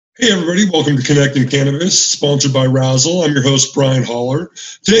Hey everybody, welcome to Connecting Cannabis, sponsored by Razzle. I'm your host, Brian Holler.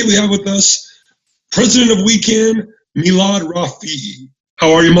 Today we have with us President of WeCan, Milad Rafi.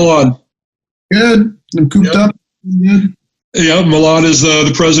 How are you, Milad? Good. I'm cooped up. Good. Yeah, Milad is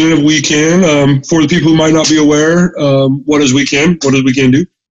the president of WeCan. For the people who might not be aware, what is WeCan? What does WeCan do?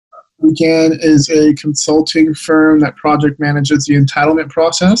 WeCan is a consulting firm that project manages the entitlement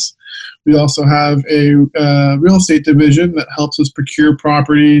process. We also have a real estate division that helps us procure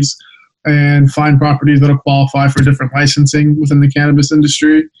properties and find properties that will qualify for different licensing within the cannabis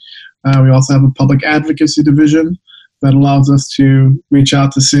industry. We also have a public advocacy division that allows us to reach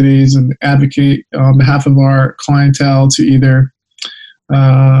out to cities and advocate on behalf of our clientele to either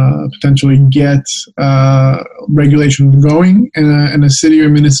potentially get regulation going in a city or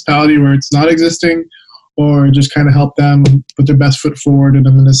municipality where it's not existing, or just kind of help them put their best foot forward in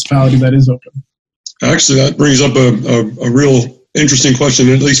a municipality that is open. Actually, that brings up a real interesting question,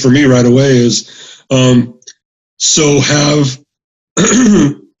 at least for me right away, is so have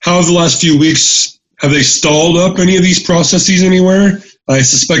how have the last few weeks, have they stalled up any of these processes anywhere? I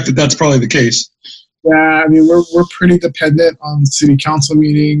suspect that that's probably the case. Yeah, I mean, we're pretty dependent on city council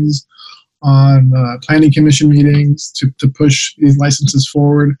meetings, on planning commission meetings to push these licenses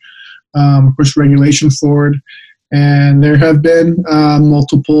forward, push regulation forward. And there have been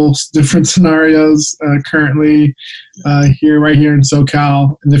multiple different scenarios currently right here in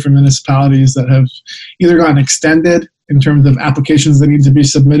SoCal, in different municipalities that have either gotten extended in terms of applications that need to be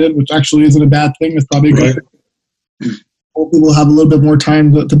submitted, which actually isn't a bad thing. It's probably a good thing. Hopefully we'll have a little bit more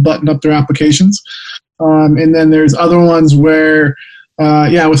time to button up their applications. And then there's other ones where,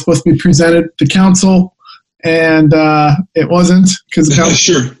 it was supposed to be presented to council, and it wasn't, because the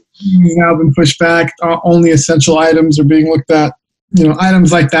council has now been pushed back. Only essential items are being looked at.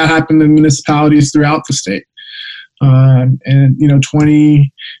 Items like that happen in municipalities throughout the state.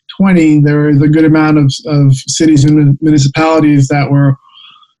 2020, there was a good amount of cities and municipalities that were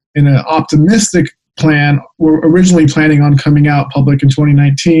in an optimistic plan, were originally planning on coming out public in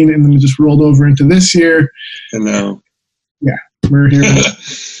 2019, and then it just rolled over into this year. And now, we're here.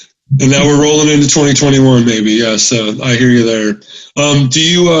 And now we're rolling into 2021, maybe. Yeah, so I hear you there. Do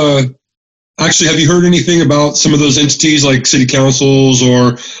you actually, have you heard anything about some of those entities like city councils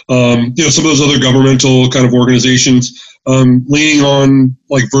or some of those other governmental kind of organizations leaning on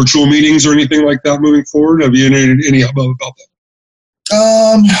like virtual meetings or anything like that moving forward? Have you any about that?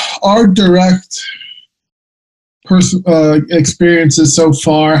 Our direct experiences so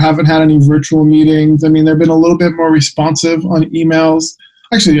far haven't had any virtual meetings. I mean, they've been a little bit more responsive on emails.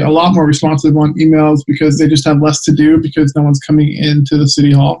 Actually, a lot more responsive on emails because they just have less to do because no one's coming into the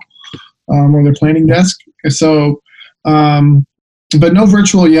city hall or their planning desk. So, but no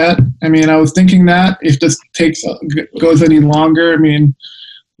virtual yet. I mean, I was thinking that if this goes any longer, I mean,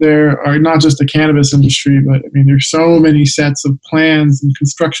 there are not just the cannabis industry, but I mean, there's so many sets of plans and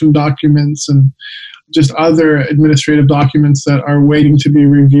construction documents and just other administrative documents that are waiting to be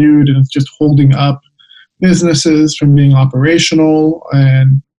reviewed, and it's just holding up businesses from being operational,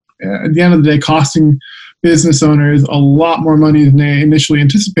 and at the end of the day costing business owners a lot more money than they initially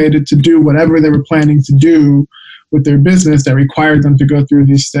anticipated to do whatever they were planning to do with their business that required them to go through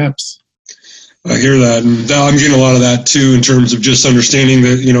these steps. I hear that, and I'm getting a lot of that too in terms of just understanding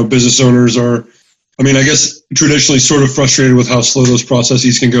that business owners are, I mean, I guess traditionally sort of frustrated with how slow those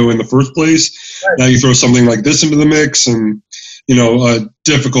processes can go in the first place. Right. Now you throw something like this into the mix and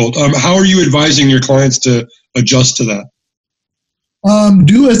difficult. How are you advising your clients to adjust to that?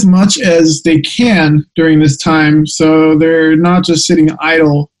 Do as much as they can during this time, so they're not just sitting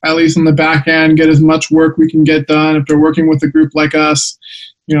idle. At least on the back end, get as much work we can get done. If they're working with a group like us,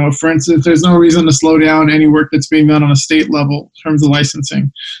 for instance, there's no reason to slow down any work that's being done on a state level in terms of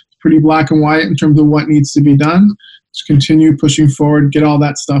licensing. It's pretty black and white in terms of what needs to be done. Just continue pushing forward, get all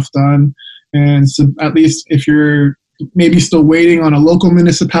that stuff done, and so at least if you're maybe still waiting on a local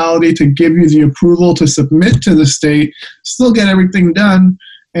municipality to give you the approval to submit to the state, still get everything done.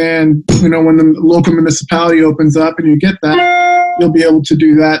 And, when the local municipality opens up and you get that, you'll be able to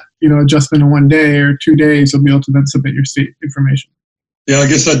do that, adjustment in 1 day or 2 days. You'll be able to then submit your state information. Yeah, I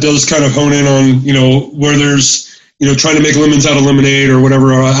guess that does kind of hone in on, where there's, trying to make lemons out of lemonade or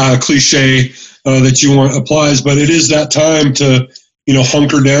whatever cliche that you want applies. But it is that time to,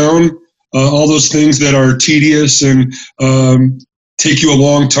 hunker down. All those things that are tedious and take you a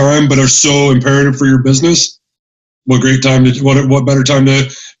long time, but are so imperative for your business. What better time to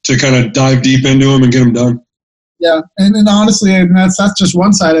kind of dive deep into them and get them done? Yeah, and honestly, and that's just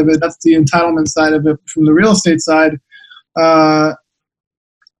one side of it. That's the entitlement side of it. From the real estate side, I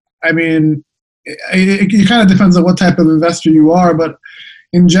mean, it kind of depends on what type of investor you are, but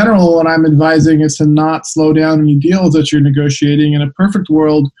in general, what I'm advising is to not slow down any deals that you're negotiating. In a perfect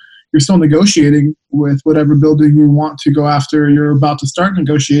world, you're still negotiating with whatever building you want to go after. You're about to start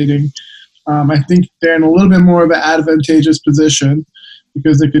negotiating. I think they're in a little bit more of an advantageous position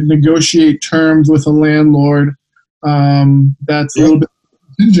because they could negotiate terms with a landlord that's a little bit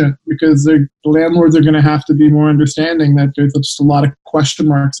contingent, because the landlords are going to have to be more understanding that there's just a lot of question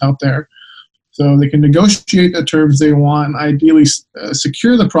marks out there. So they can negotiate the terms they want, ideally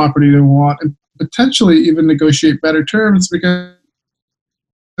secure the property they want, and potentially even negotiate better terms, because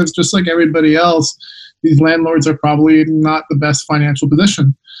just like everybody else, these landlords are probably not the best financial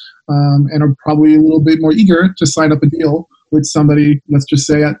position, and are probably a little bit more eager to sign up a deal with somebody, let's just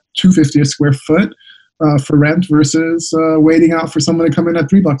say at $250 a square foot for rent versus waiting out for someone to come in at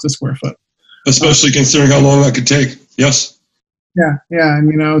 $3 a square foot. Especially considering how long that could take. Yes. Yeah,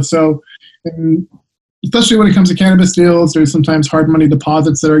 and so. And especially when it comes to cannabis deals, there's sometimes hard money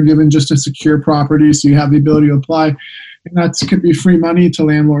deposits that are given just to secure property, so you have the ability to apply. And that could be free money to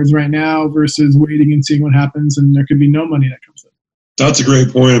landlords right now versus waiting and seeing what happens, and there could be no money that comes in. That's a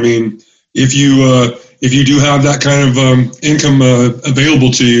great point. I mean, if you do have that kind of income available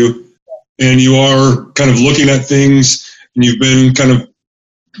to you, and you are kind of looking at things, and you've been kind of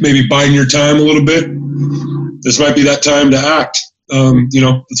maybe biding your time a little bit, this might be that time to act.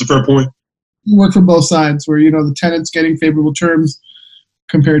 It's a fair point. You work for both sides, where the tenant's getting favorable terms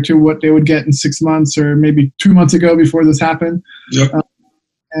compared to what they would get in 6 months or maybe 2 months ago before this happened. Yep.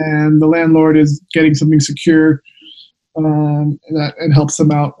 And the landlord is getting something secure that it helps them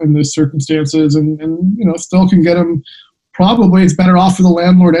out in those circumstances, and still can get them. Probably it's better off for the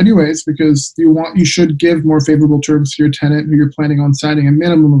landlord anyways, because you should give more favorable terms to your tenant who you're planning on signing a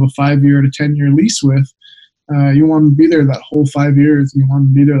minimum of a 5-year to 10-year lease with. You want to be there that whole 5 years. You want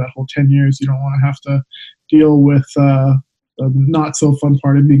to be there that whole 10 years. You don't want to have to deal with the not so fun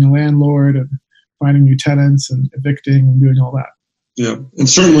part of being a landlord and finding new tenants and evicting and doing all that. Yeah, and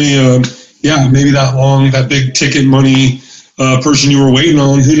certainly, maybe that big ticket money person you were waiting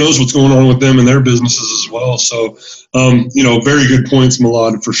on, who knows what's going on with them and their businesses as well. So, very good points,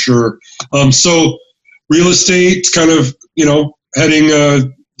 Milad, for sure. So real estate kind of,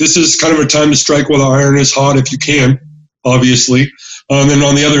 heading this is kind of a time to strike while the iron is hot if you can, obviously. And then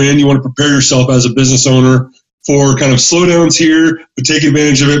on the other end, you want to prepare yourself as a business owner for kind of slowdowns here, but take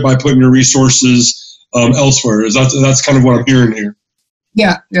advantage of it by putting your resources elsewhere. That's kind of what I'm hearing here.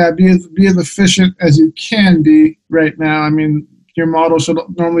 Yeah. Be as efficient as you can be right now. I mean, your model should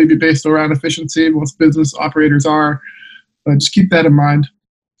normally be based around efficiency. Most business operators are, but just keep that in mind.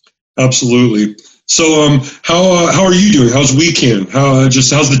 Absolutely. So, how are you doing? How's weekend? How's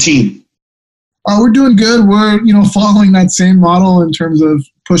the team? We're doing good. We're following that same model in terms of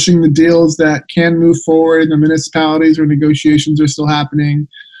pushing the deals that can move forward in the municipalities where negotiations are still happening,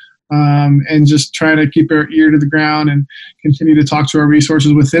 and just trying to keep our ear to the ground and continue to talk to our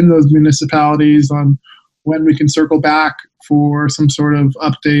resources within those municipalities on when we can circle back for some sort of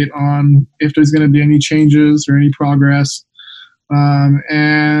update on if there's going to be any changes or any progress,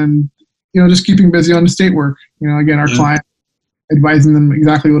 and just keeping busy on the state work. Again, our client, advising them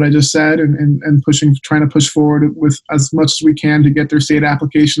exactly what I just said, and trying to push forward with as much as we can to get their state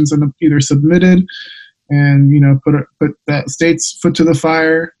applications and either submitted and put that state's foot to the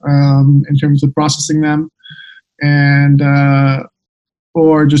fire in terms of processing them, and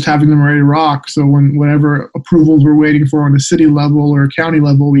or just having them ready to rock. So whatever approvals we're waiting for on a city level or county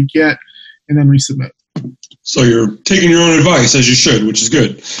level, we get and then resubmit. So you're taking your own advice, as you should, which is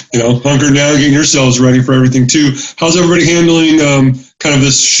good. Hunkering down, getting yourselves ready for everything too. How's everybody handling kind of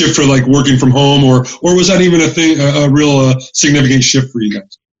this shift for like working from home, or was that even a real significant shift for you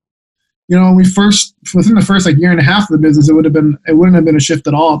guys? Within the first year and a half of the business, it wouldn't have been a shift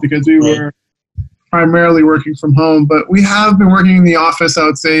at all, because we were primarily working from home. But we have been working in the office, I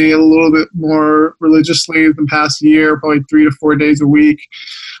would say, a little bit more religiously the past year, probably 3 to 4 days a week.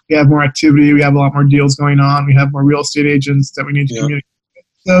 We have more activity. We have a lot more deals going on. We have more real estate agents that we need to communicate with.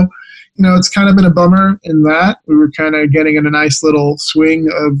 So, it's kind of been a bummer in that we were kind of getting in a nice little swing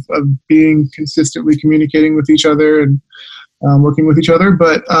of being consistently communicating with each other and working with each other.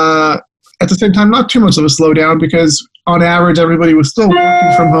 But at the same time, not too much of a slowdown, because on average, everybody was still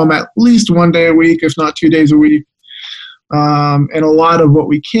working from home at least 1 day a week, if not 2 days a week. And a lot of what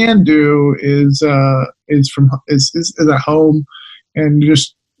we can do is at home, and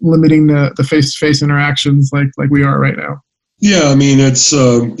just limiting the face-to-face interactions like we are right now. Yeah, I mean, it's,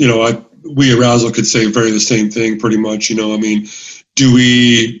 we at Razzle could say the same thing pretty much. I mean, do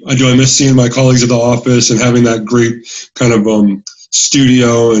I miss seeing my colleagues at the office and having that great kind of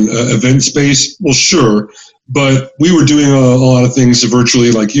studio and event space? Well, sure. but we were doing a lot of things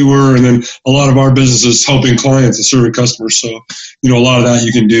virtually like you were, and then a lot of our business is helping clients and serving customers. So, a lot of that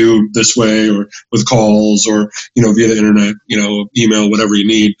you can do this way or with calls or, via the internet, email, whatever you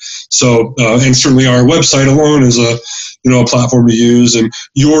need. So, and certainly our website alone is a platform to use, and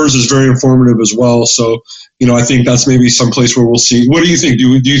yours is very informative as well. So, I think that's maybe some place where we'll see. What do you think? Do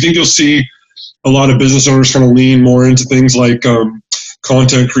you think you'll see a lot of business owners kind of lean more into things like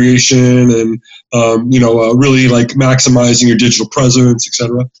content creation and, really like maximizing your digital presence, et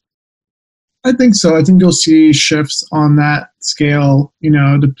cetera? I think so. I think you'll see shifts on that scale,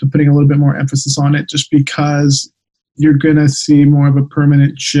 to putting a little bit more emphasis on it, just because you're going to see more of a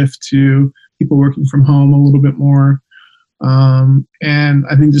permanent shift to people working from home a little bit more. And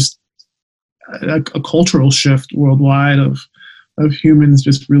I think just a cultural shift worldwide of humans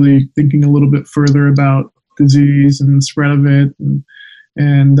just really thinking a little bit further about disease and the spread of it.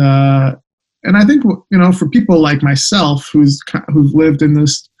 And I think, for people like myself who've lived in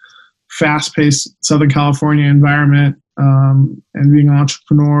this fast-paced Southern California environment, and being an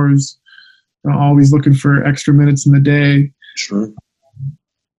entrepreneur is always looking for extra minutes in the day. Sure.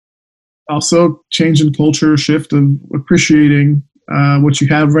 Also, change in culture, shift of appreciating what you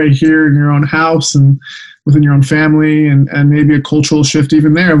have right here in your own house and within your own family, and maybe a cultural shift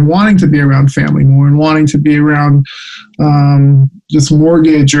even there of wanting to be around family more and wanting to be around this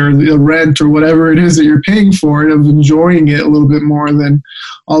mortgage or the rent or whatever it is that you're paying for it, of enjoying it a little bit more than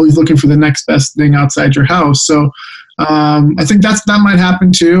always looking for the next best thing outside your house. So I think that might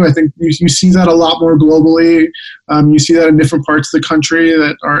happen too. I think you see that a lot more globally. You see that in different parts of the country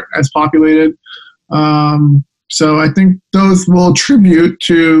that aren't as populated. So I think those will attribute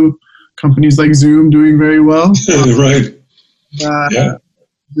to companies like Zoom doing very well. Right. Yeah.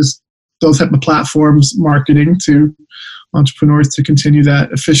 Just those type of platforms marketing to entrepreneurs to continue that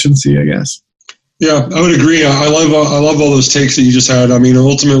efficiency, I guess. Yeah, I would agree. I love all those takes that you just had. I mean,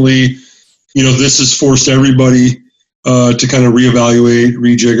 ultimately, this has forced everybody to kind of reevaluate,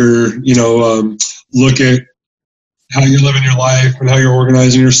 rejigger, look at how you're living your life and how you're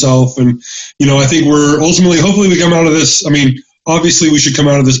organizing yourself. And, I think hopefully we come out of this. I mean, obviously we should come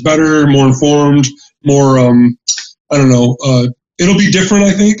out of this better, more informed, more, it'll be different,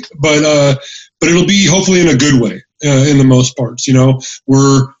 I think, but it'll be hopefully in a good way, in the most parts.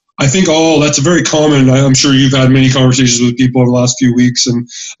 I think that's very common. I'm sure you've had many conversations with people over the last few weeks, and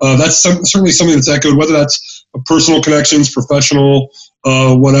that's certainly something that's echoed, whether that's personal connections, professional,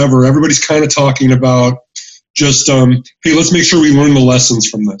 whatever. Everybody's kind of talking about just, hey, let's make sure we learn the lessons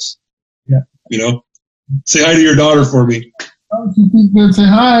from this. Yeah. Say hi to your daughter for me. Oh, she's good. Say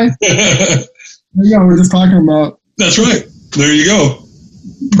hi. There you go. We're just talking about. That's right. There you go.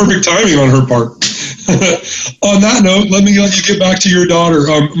 Perfect timing on her part. On that note, let me let you get back to your daughter.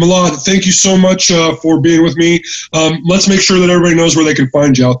 Milad, thank you so much for being with me. Let's make sure that everybody knows where they can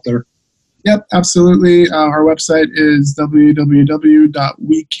find you out there. Yep, absolutely. Our website is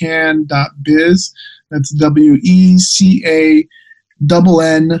www.wecan.biz. That's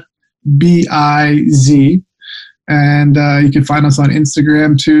WECANNBIZ. And you can find us on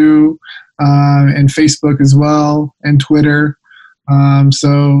Instagram too, and Facebook as well, and Twitter.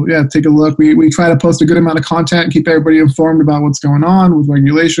 So yeah, take a look. We try to post a good amount of content and keep everybody informed about what's going on with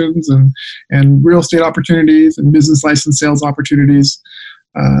regulations and real estate opportunities and business license sales opportunities.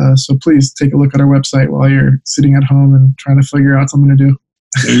 So please take a look at our website while you're sitting at home and trying to figure out something to do.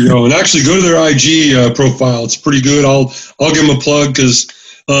 There you go. And actually go to their IG profile. It's pretty good. I'll give them a plug because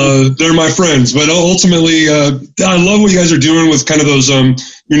they're my friends. But ultimately, I love what you guys are doing with kind of those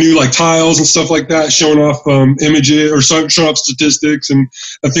your new like tiles and stuff like that, showing off images or showing off statistics and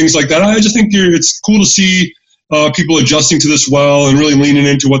things like that. I just think it's cool to see people adjusting to this well and really leaning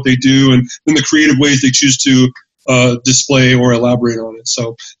into what they do and in the creative ways they choose to display or elaborate on it.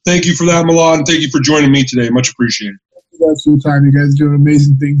 So thank you for that, Milad, and thank you for joining me today. Much appreciated. Thank you guys for your time. You guys are doing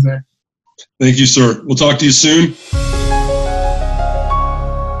amazing things there. Thank you, sir. We'll talk to you soon.